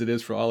traumatic as it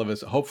is for all of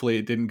us, hopefully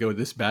it didn't go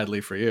this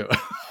badly for you.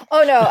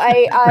 Oh no,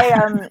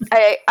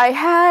 I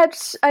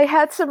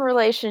had some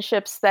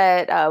relationships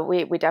that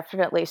we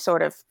definitely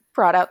sort of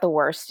brought out the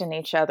worst in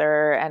each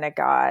other, and it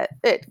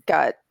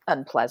got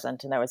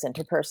unpleasant, and there was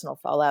interpersonal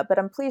fallout. But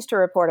I'm pleased to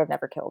report I've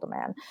never killed a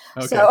man.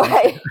 Okay,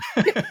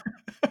 so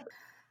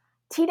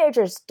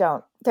teenagers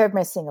they're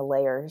missing a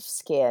layer of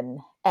skin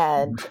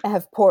and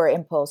have poor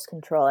impulse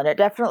control. And it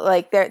definitely,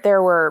 like,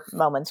 there were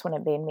moments when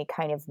it made me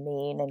kind of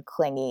mean and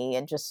clingy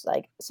and just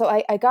like, so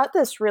I got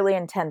this really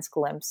intense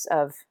glimpse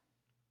of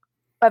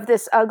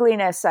this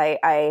ugliness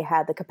I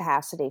had the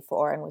capacity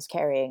for and was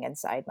carrying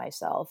inside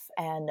myself.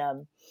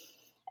 And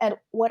And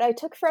what I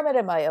took from it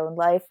in my own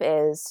life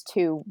is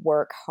to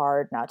work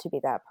hard not to be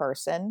that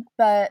person.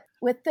 But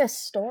with this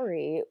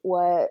story,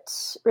 what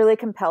really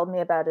compelled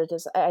me about it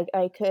is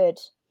I could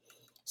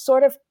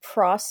sort of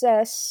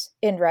process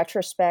in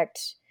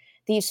retrospect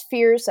these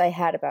fears I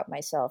had about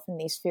myself and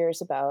these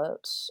fears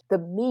about the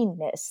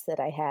meanness that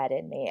I had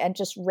in me, and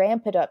just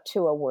ramp it up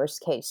to a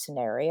worst case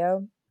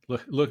scenario.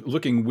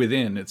 Looking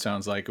within, it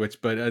sounds like,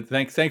 but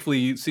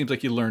thankfully, it seems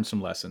like you learned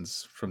some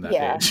lessons from that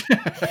age.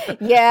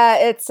 Yeah,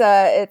 it's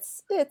a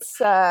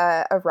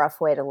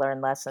rough way to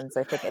learn lessons.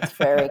 I think it's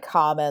very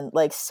common.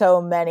 Like,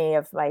 so many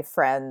of my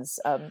friends,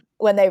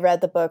 when they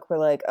read the book, were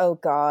like, "Oh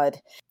God,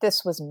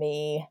 this was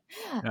me."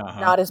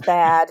 Not as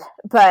bad,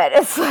 but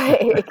it's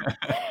like,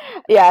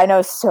 yeah, I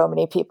know so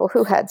many people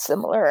who had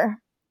similar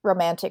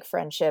romantic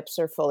friendships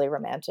or fully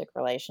romantic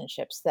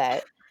relationships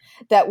that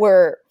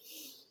were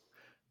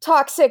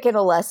toxic in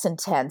a less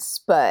intense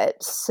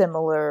but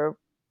similar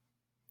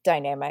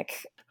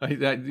dynamic.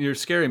 You're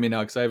scaring me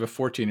now because I have a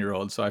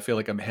 14-year-old, so I feel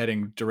like I'm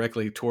heading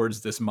directly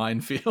towards this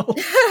minefield.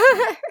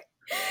 I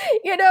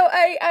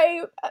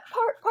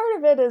part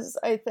of it is,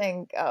 I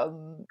think,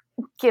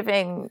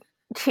 giving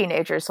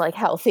teenagers like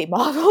healthy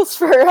models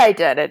for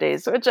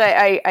identities, which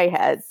I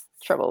had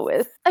trouble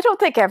with. I don't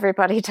think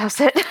everybody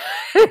does it.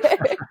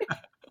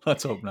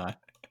 Let's hope not.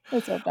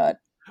 Let's hope not.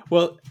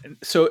 Well,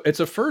 so it's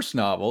a first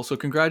novel, so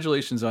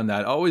congratulations on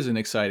that. Always an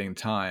exciting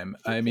time.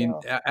 Thank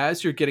you.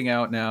 As you're getting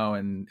out now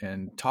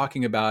and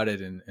talking about it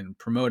and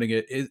promoting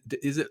it,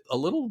 is it a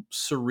little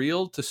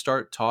surreal to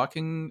start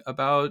talking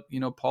about,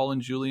 Paul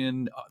and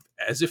Julian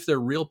as if they're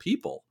real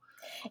people?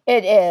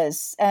 It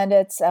is, and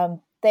it's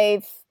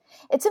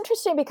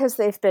interesting because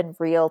they've been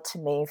real to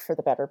me for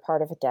the better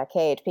part of a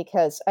decade,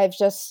 because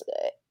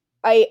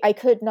I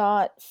could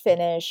not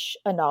finish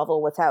a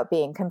novel without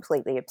being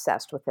completely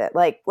obsessed with it.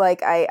 Like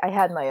I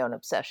had my own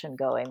obsession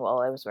going while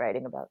I was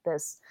writing about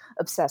this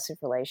obsessive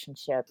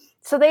relationship.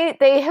 So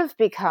they have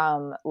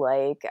become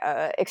like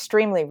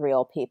extremely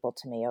real people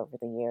to me over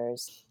the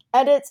years.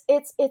 And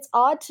it's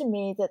odd to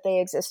me that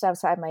they exist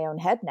outside my own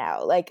head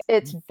now. Like,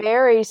 it's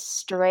very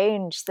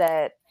strange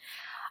that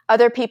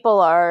other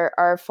people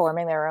are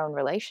forming their own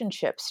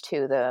relationships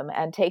to them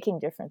and taking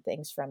different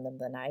things from them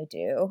than I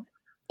do.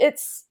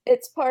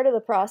 It's part of the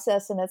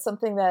process, and it's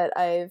something that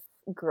I've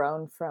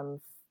grown from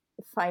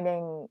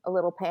finding a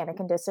little panic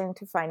inducing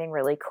to finding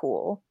really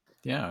cool.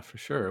 Yeah, for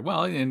sure.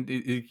 Well, and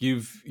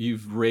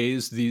you've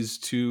raised these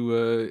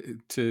two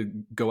to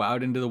go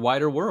out into the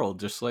wider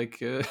world, just like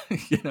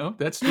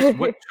that's just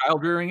what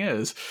child rearing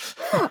is.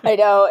 I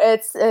know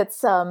it's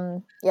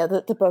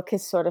the book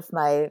is sort of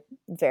my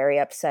very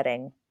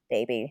upsetting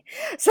baby.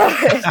 So.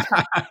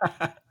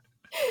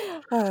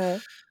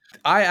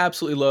 I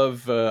absolutely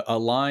love a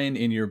line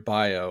in your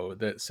bio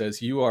that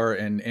says you are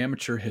an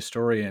amateur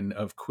historian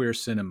of queer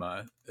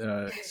cinema.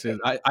 So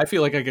I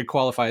feel like I could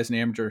qualify as an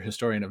amateur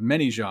historian of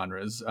many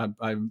genres.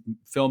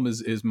 Film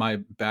is my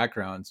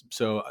background.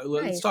 So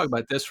let's talk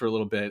about this for a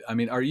little bit. I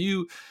mean, are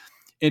you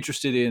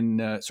interested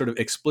in sort of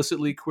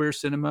explicitly queer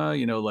cinema,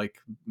 like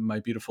My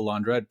Beautiful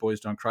Laundrette, Boys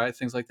Don't Cry,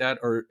 things like that?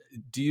 Or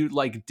do you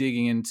like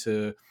digging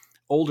into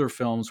older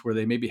films where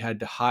they maybe had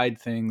to hide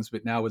things,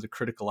 but now with a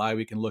critical eye,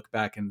 we can look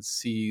back and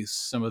see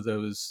some of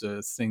those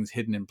things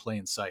hidden in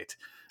plain sight?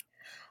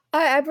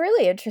 I'm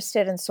really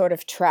interested in sort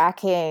of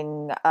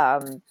tracking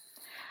the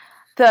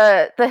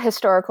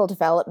historical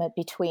development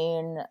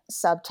between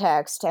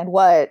subtext and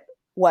what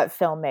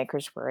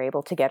filmmakers were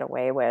able to get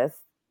away with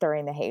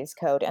during the Hays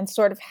Code, and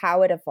sort of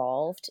how it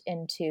evolved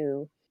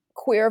into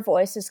queer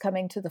voices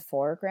coming to the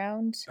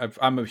foreground.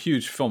 I'm a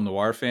huge film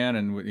noir fan,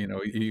 and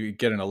you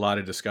get in a lot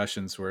of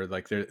discussions where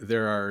like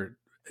there are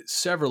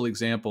several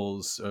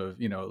examples of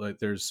like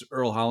there's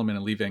Earl Holliman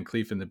and Lee Van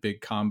Cleef in the big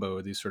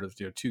combo, these sort of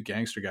two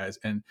gangster guys,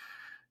 and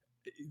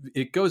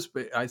it goes.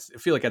 I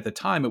feel like at the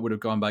time it would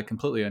have gone by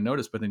completely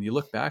unnoticed, but then you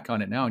look back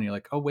on it now and you're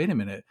like, oh, wait a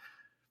minute.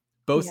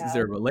 Both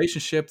their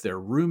relationship, their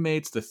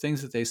roommates, the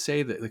things that they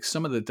say, that like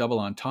some of the double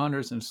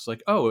entendres, and it's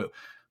like, oh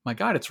my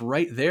God, it's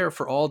right there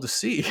for all to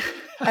see.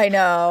 I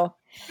know.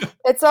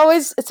 It's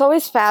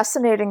always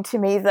fascinating to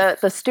me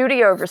the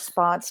studio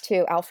response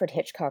to Alfred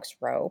Hitchcock's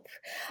Rope,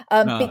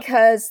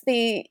 because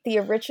the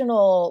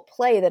original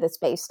play that it's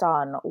based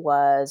on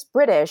was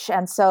British,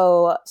 and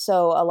so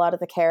a lot of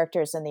the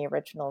characters in the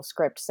original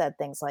script said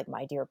things like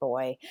 "my dear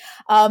boy,"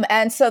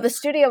 and so the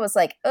studio was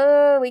like,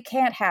 "Oh, we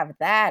can't have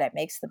that. It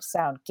makes them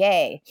sound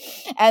gay,"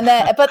 and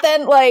then but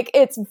then like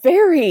it's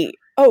very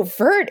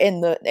overt in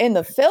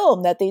the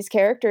film that these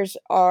characters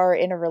are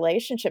in a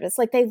relationship. It's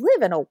like they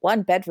live in a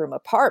 1-bedroom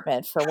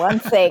apartment for one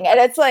thing, and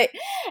it's like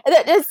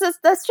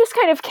that's just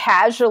kind of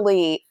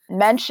casually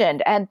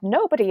mentioned, and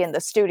nobody in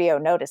the studio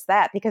noticed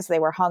that because they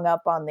were hung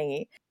up on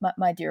the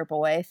my dear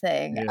boy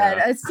thing.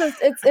 And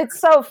it's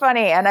so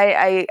funny, and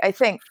I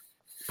think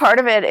part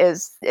of it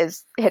is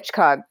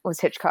Hitchcock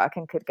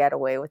and could get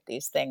away with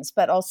these things,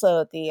 but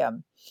also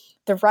the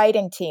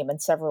writing team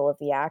and several of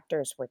the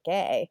actors were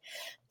gay.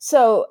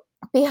 So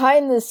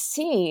behind the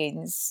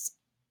scenes,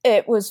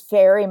 it was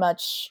very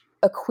much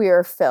a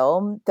queer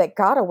film that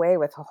got away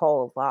with a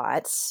whole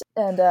lot.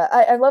 And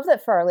I love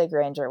that Farley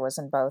Granger was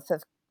in both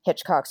of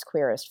Hitchcock's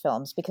queerest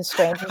films, because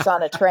Strangers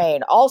on a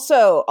Train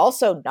also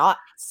not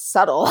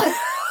subtle.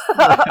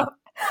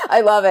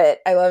 I love it.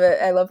 I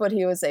love what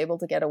he was able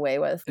to get away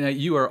with. Now,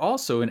 you are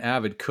also an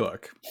avid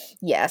cook.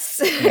 Yes.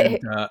 And,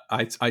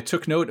 I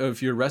took note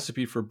of your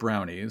recipe for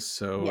brownies,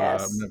 so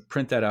yes. I'm going to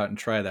print that out and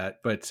try that.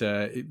 But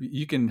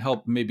you can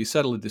help maybe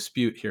settle a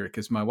dispute here,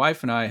 because my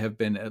wife and I have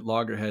been at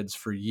loggerheads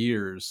for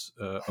years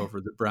over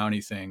the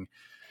brownie thing.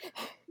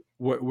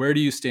 Where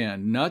do you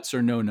stand? Nuts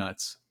or no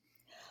nuts?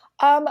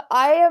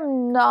 I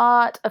am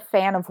not a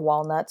fan of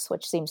walnuts,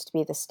 which seems to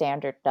be the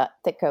standard nut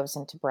that goes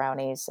into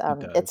brownies.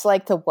 It's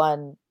like the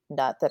one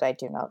nut that I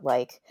do not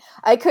like.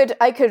 I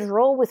could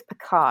roll with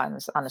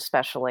pecans on a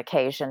special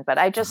occasion, but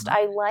I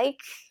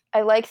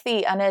like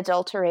the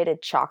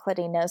unadulterated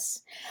chocolatiness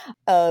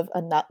of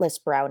a nutless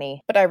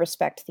brownie, but I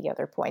respect the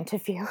other point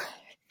of view.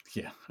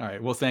 Yeah. All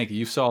right. Well, thank you.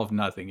 You've solved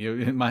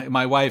nothing.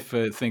 My wife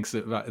thinks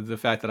that the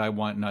fact that I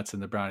want nuts in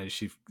the brownies,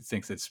 she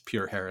thinks it's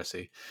pure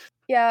heresy.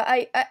 Yeah,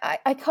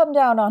 I come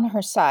down on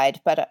her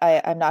side, but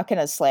I'm not going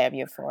to slam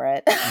you for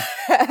it.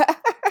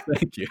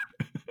 Thank you.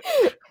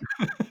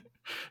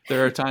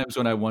 There are times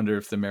when I wonder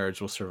if the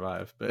marriage will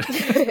survive. But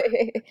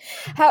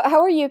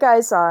how are you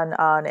guys on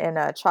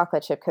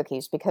chocolate chip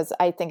cookies? Because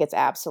I think it's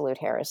absolute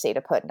heresy to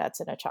put nuts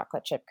in a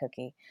chocolate chip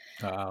cookie.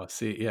 Oh,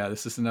 see, yeah,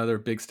 this is another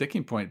big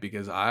sticking point,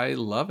 because I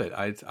love it.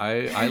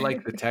 I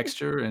like the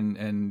texture,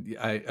 and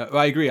I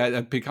agree.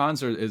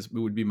 Pecans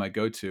would be my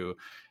go-to.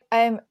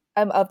 I'm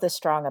of the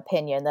strong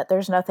opinion that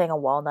there's nothing a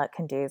walnut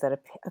can do that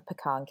a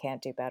pecan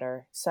can't do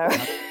better. So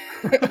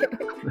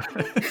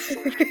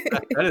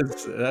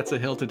that's a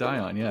hill to die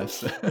on.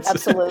 Yes,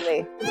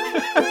 absolutely.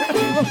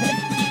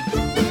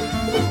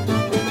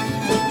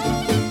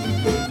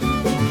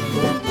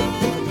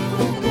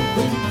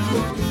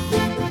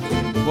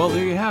 Well,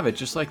 there you have it.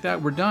 Just like that,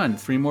 we're done.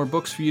 3 more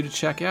books for you to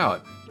check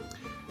out.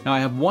 Now, I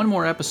have 1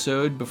 more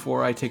episode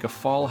before I take a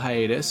fall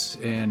hiatus,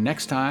 and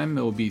next time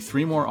there will be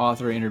 3 more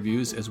author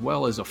interviews, as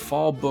well as a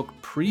fall book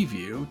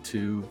preview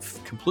to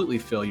completely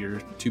fill your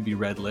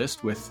to-be-read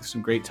list with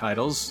some great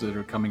titles that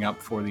are coming up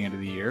before the end of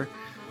the year.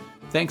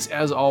 Thanks,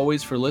 as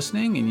always, for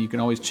listening, and you can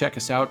always check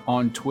us out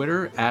on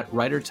Twitter at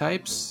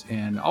WriterTypes,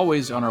 and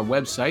always on our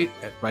website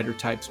at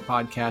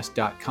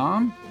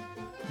writertypespodcast.com,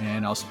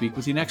 and I'll speak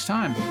with you next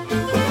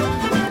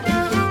time.